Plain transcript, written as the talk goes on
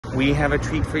We have a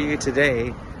treat for you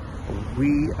today.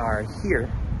 We are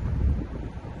here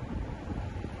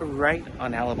right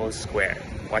on Alamo Square.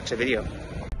 Watch the video.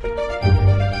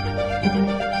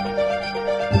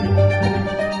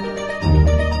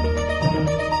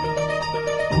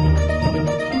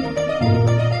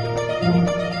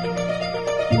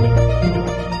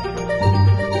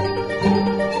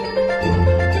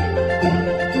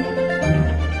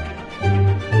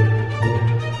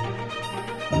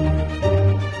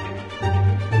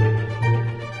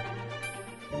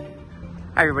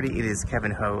 Hi everybody, it is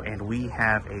Kevin Ho, and we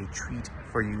have a treat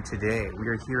for you today. We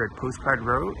are here at Postcard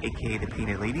Row, aka the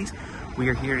Painted Ladies. We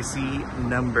are here to see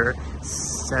number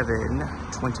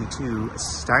 722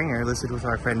 Steiner, listed with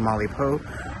our friend Mollie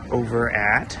over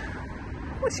at,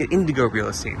 what's it, Indigo Real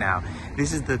Estate now.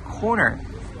 This is the corner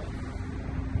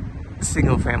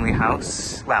single family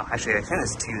house. Wow, actually I sent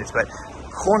this to you, but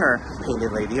corner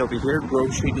Painted Lady over here.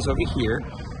 Grove Street is over here.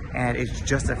 And it's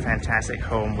just a fantastic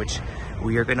home, which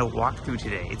we are going to walk through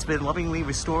today. It's been lovingly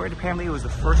restored. Apparently it was the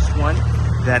first one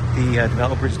that the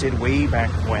developers did way back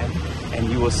when,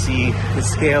 and you will see the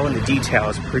scale and the detail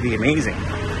is pretty amazing.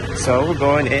 So we're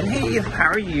going in. Hey,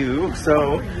 how are you?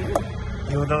 So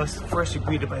you'll notice first you're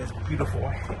greeted by this beautiful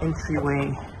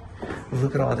entryway.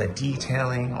 Look at all the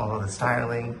detailing, all the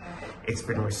styling. It's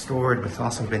been restored, but it's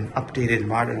also been updated and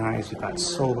modernized. We've got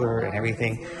solar and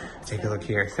everything. Take a look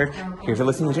here. Here's our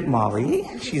listing agent, Mollie.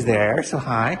 She's there, so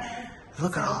hi.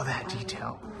 Look at all that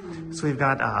detail. So we've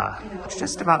got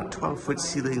just about 12-foot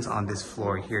ceilings on this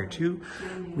floor here too.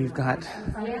 We've got,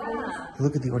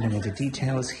 look at the ornamented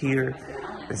details here,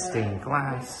 the stained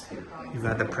glass. You've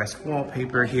got the pressed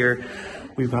wallpaper here.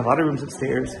 We've got a lot of rooms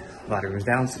upstairs, a lot of rooms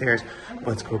downstairs.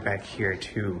 Let's go back here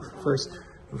too. First,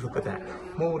 look at that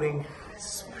molding,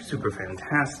 super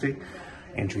fantastic.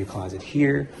 Entry closet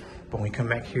here. But when we come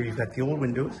back here, you've got the old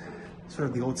windows, sort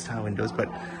of the old style windows, but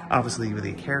obviously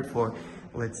really cared for.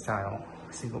 Lid style,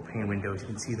 single pane windows. You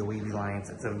can see the wavy lines.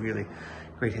 It's a really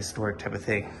great historic type of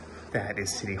thing. That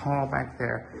is City Hall back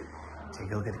there.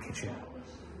 Take a look at the kitchen.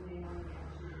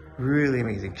 Really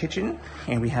amazing kitchen.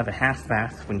 And we have a half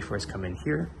bath when you first come in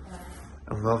here.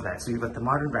 I love that. So you've got the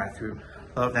modern bathroom.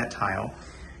 Love that tile.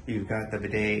 You've got the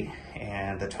bidet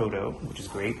and the Toto, which is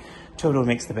great. Toto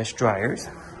makes the best dryers.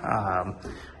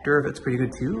 Duravet's pretty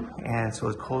good too, and so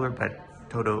is Kohler, but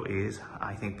Toto is,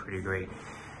 I think, pretty great.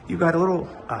 You've got a little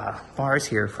bars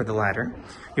here for the ladder.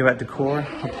 You've got decor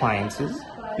appliances.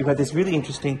 You've got this really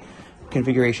interesting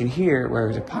configuration here where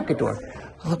there's a pocket door.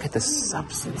 Look at the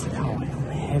substance and how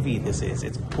heavy this is.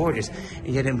 It's gorgeous, and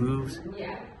yet it moves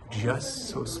just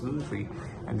so smoothly.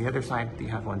 And the other side, you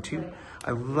have one too.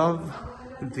 I love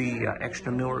the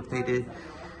extra millwork they did.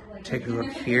 Take a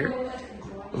look here.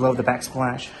 Love the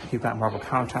backsplash. You've got marble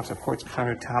countertops, or quartz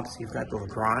countertops. You've got the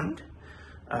Legrand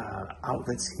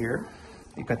outlets here.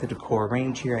 You've got the decor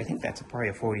range here. I think that's probably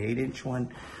a 48-inch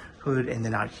one. Hood, and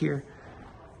then out here,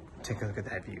 take a look at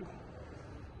that view.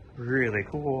 Really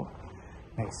cool.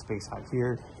 Nice space out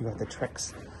here. You got the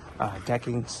Trex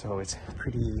decking, so it's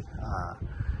pretty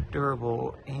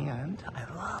durable, and I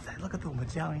love that. Look at the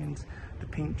medallions. The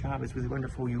paint job is really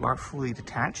wonderful. You are fully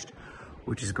detached,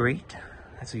 which is great,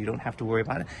 so you don't have to worry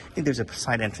about it. I think there's a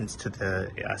side entrance to the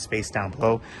space down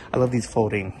below. I love these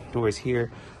folding doors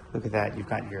here. Look at that. You've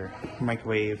got your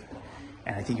microwave,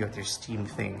 and I think you have your steam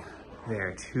thing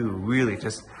there too. Really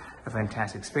just a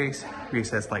fantastic space.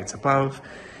 Recessed lights above.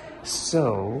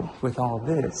 So with all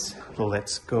this,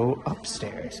 let's go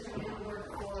upstairs.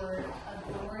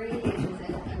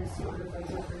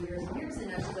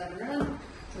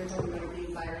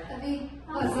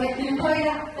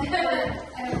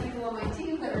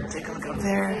 Take a look up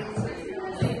there.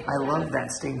 I love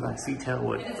that stained glass detail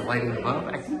with the lighting above.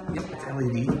 I think, yep, it's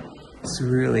LED. It's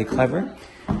really clever.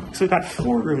 So we've got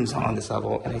 4 rooms on this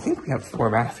level, and I think we have 4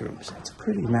 bathrooms. It's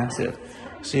pretty massive.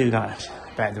 So you've got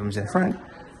bathrooms in front,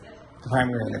 the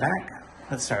primary in the back.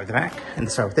 Let's start with the back,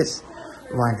 and start with this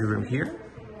laundry room here,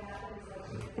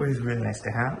 which is really nice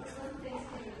to have.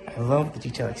 I love the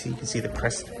detail. Like, so you can see the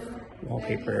pressed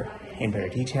wallpaper in better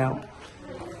detail.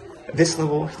 This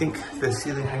level, I think the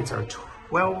ceiling heights are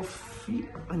 12 feet.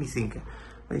 Let me think. Are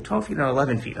they 12 feet or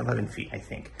 11 feet? 11 feet, I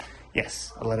think.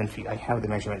 Yes, 11 feet. I have the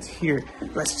measurements here.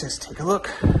 Let's just take a look.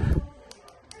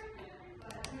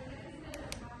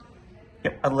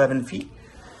 Yep, 11 feet.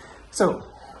 So,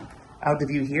 out the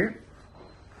view here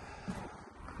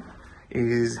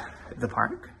is the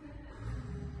park.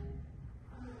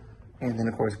 And then,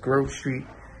 of course, Grove Street,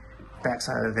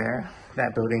 backside of there.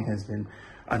 That building has been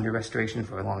under restoration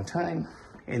for a long time.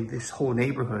 And this whole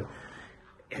neighborhood,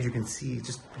 as you can see,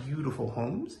 just beautiful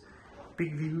homes,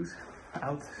 big views,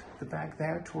 out the back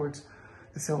there towards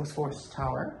the Salesforce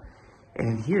Tower. And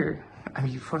in here, I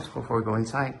mean, first before we go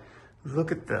inside,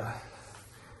 look at the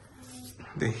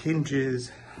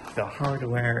hinges, the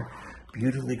hardware,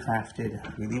 beautifully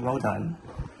crafted, really well done.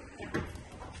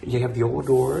 You have the old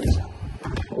doors,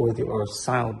 or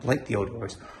styled like the old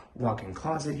doors, walk-in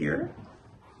closet here.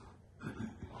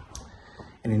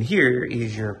 And in here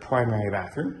is your primary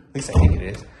bathroom, at least I think it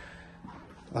is.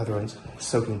 Other ones,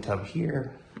 soaking tub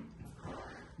here.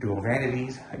 Dual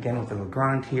vanities, again with the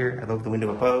Legrand here. I love the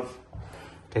window above.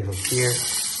 Take a look here.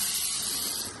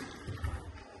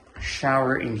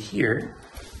 Shower in here.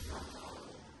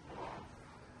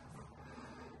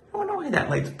 I don't know why that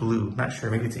light's blue. I'm not sure,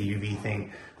 maybe it's a UV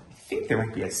thing. I think there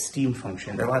might be a steam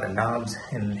function. There are a lot of knobs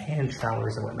and hand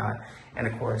showers and whatnot. And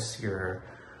of course, your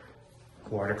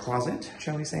water closet,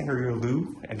 shall we say, or your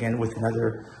loo, again with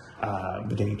another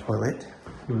bidet toilet.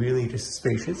 Really just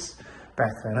spacious.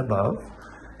 Bathroom above.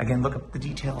 Again, look up the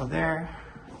detail there.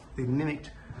 They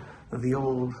mimicked the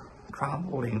old crown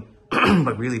molding,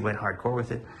 but really went hardcore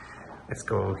with it. Let's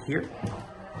go here.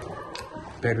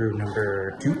 Bedroom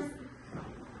number 2.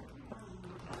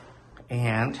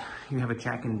 And you have a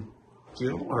Jack and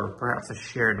Jill, or perhaps a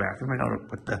shared bathroom. I don't know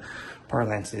what the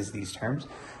parlance is, these terms.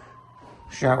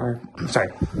 Shower,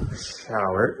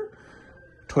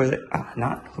 toilet,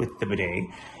 not with the bidet,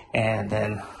 and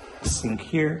then sink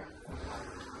here,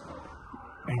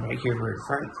 and right here we're in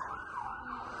front.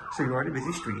 So you are in a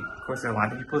busy street. Of course, there are a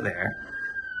lot of people there.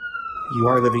 You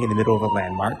are living in the middle of a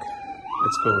landmark.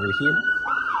 Let's go over here.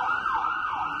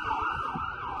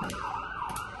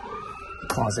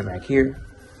 Closet back here.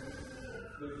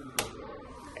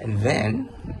 And then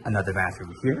another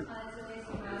bathroom here.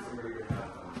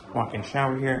 Walk-in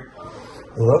shower here.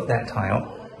 Love that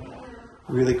tile.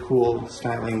 Really cool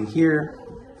styling here.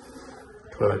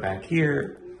 Toilet back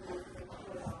here.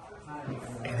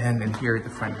 And then in here, the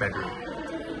front bedroom.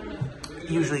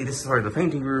 Usually this is sort of the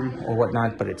painting room or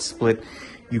whatnot, but it's split.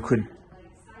 You could,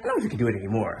 I don't know if you can do it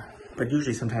anymore, but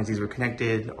usually sometimes these were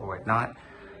connected or whatnot.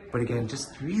 But again,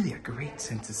 just really a great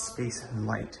sense of space and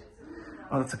light.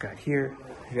 Oh, let's look out here.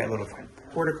 You got a little front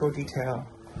portico detail.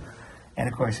 And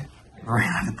of course, right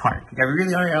on the park. Yeah, we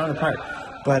really are out on the park.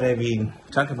 But I mean,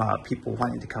 talk about people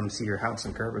wanting to come see your house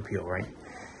in curb appeal, right?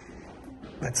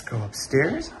 Let's go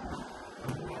upstairs.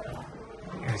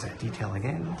 Here's that detail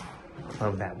again.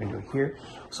 Love that window here.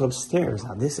 So upstairs,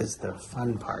 now this is the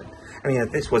fun part. I mean,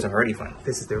 if this wasn't already fun,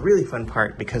 this is the really fun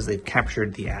part because they've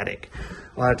captured the attic.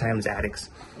 A lot of times attics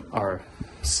are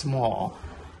small.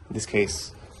 In this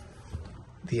case,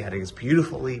 the attic is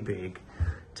beautifully big.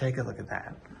 Take a look at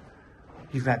that.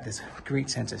 You've got this great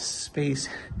sense of space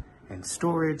and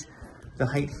storage. The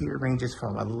height here ranges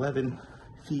from 11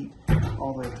 feet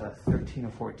all the way to 13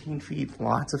 or 14 feet.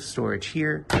 Lots of storage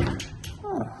here.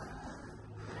 Oh.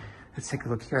 Let's take a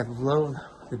look here. I love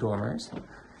the dormers.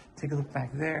 Take a look back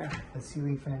there. The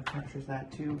ceiling fan captures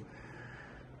that too.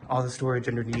 All the storage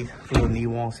underneath, little knee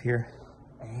walls here.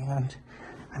 And,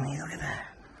 I mean, look at that.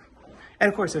 And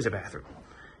of course, there's a bathroom.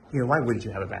 You know, why wouldn't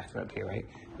you have a bathroom up here, right?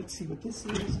 Let's see what this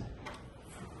is.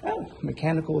 Oh,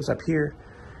 mechanicals up here.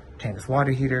 Tankless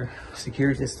water heater,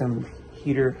 security system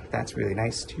heater. That's really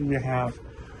nice too to have.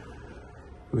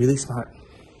 Really smart.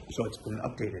 So it's been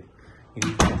updated.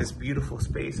 You get this beautiful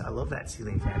space. I love that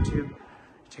ceiling fan too.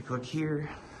 Take a look here.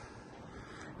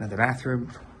 Another bathroom.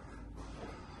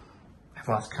 I've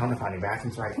lost count of how many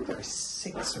bathrooms there are. I think there are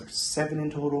 6 or 7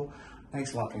 in total.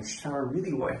 Nice walk-in shower,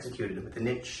 really well executed with the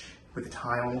niche, with the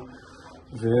tile.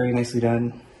 Very nicely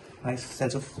done. Nice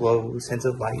sense of flow, sense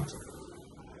of light.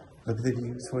 Look at the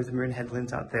views towards the Marin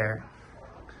Headlands out there.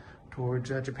 Towards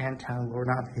Japantown, Lord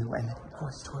Hill, and of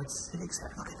course towards Civic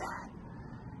Center. Look at that.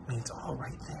 I mean, it's all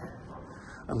right there.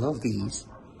 I love these.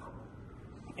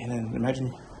 And then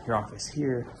imagine your office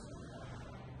here.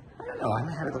 I don't know, I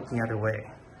might have it look the other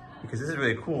way because this is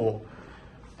really cool,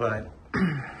 but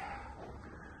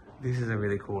this is a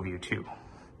really cool view too.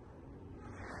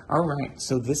 All right,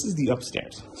 so this is the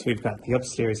upstairs. So we've got the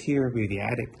upstairs here, we have the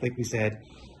attic, like we said,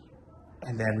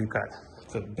 and then we've got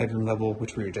the bedroom level,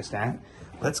 which we were just at.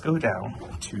 Let's go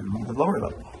down to the lower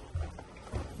level.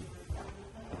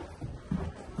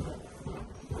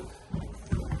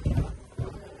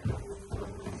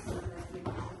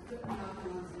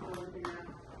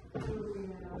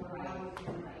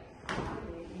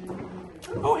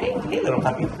 Oh, hey little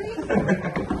puppy.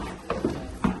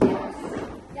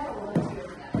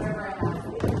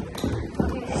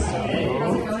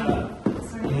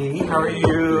 Hey, how are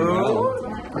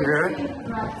you? Good.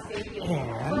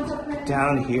 And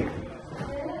down here.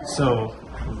 So,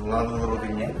 love the little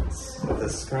vignettes of the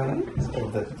skirlings,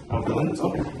 of the linens.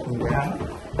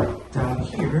 Down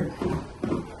here,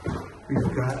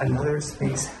 we've got another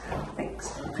space.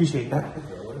 Thanks, appreciate that.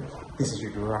 This is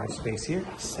your garage space here.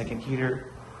 Second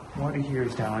heater. Water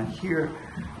heaters down here.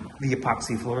 The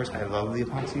epoxy floors. I love the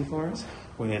epoxy floors.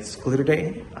 When it's glitter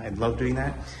day, I love doing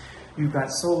that. You've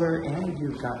got solar and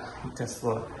you've got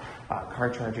Tesla car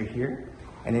charger here.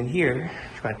 And in here,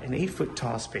 you've got an 8-foot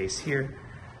tall space here.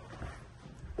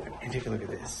 And take a look at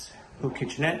this. Little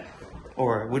kitchenette,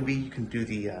 or it would be, you can do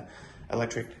the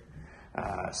electric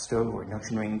stove or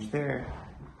induction range there.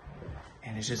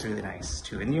 And it's just really nice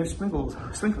too. And you have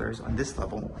sprinklers on this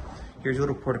level. Here's a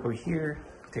little portico here.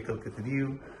 Take a look at the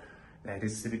view. That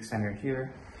is Civic Center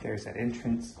here. There's that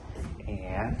entrance.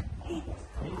 And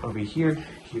over here,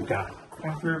 you've got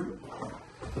bathroom,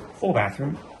 full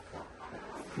bathroom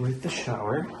with the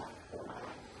shower.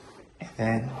 And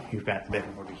then you've got the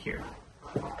bedroom over here.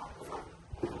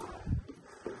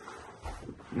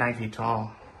 9 feet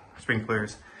tall,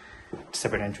 sprinklers,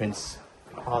 separate entrance,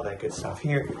 all that good stuff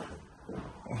here.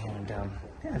 And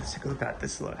yeah, let's take a look at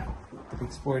this look. The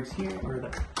big sports here, or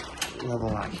the level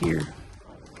out here.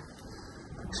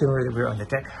 Similar that we're on the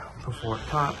deck before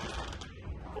top.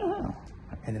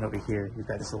 And then over here, you've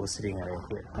got this little sitting area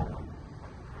here.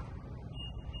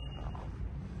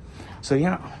 So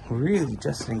yeah, really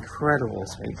just an incredible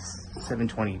space.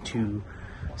 722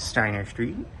 Steiner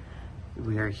Street.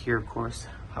 We are here, of course,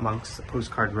 amongst the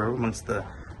postcard row, amongst the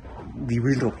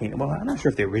original paint. Well, I'm not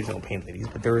sure if they're original paint ladies,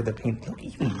 but they're the paint. Look,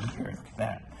 even here, look at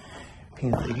that.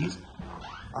 Paint ladies.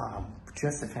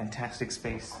 Just a fantastic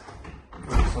space.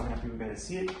 We're so happy we got to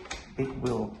see it. It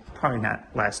will probably not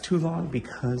last too long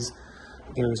because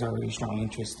there is already strong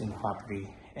interest in the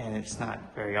property, and it's not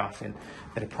very often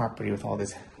that a property with all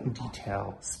this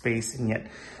detail, space, and yet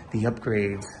the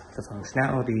upgrades, the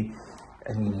functionality,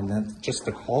 and just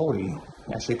the quality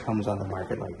actually comes on the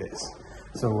market like this.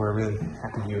 So we're really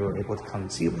happy you were able to come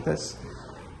and see it with us.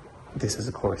 This is,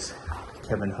 of course,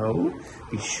 Kevin Ho.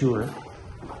 Be sure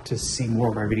to see more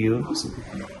of our videos,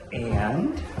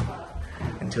 and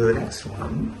until the next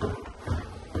one,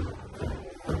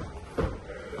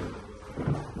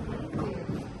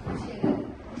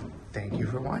 thank you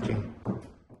for watching.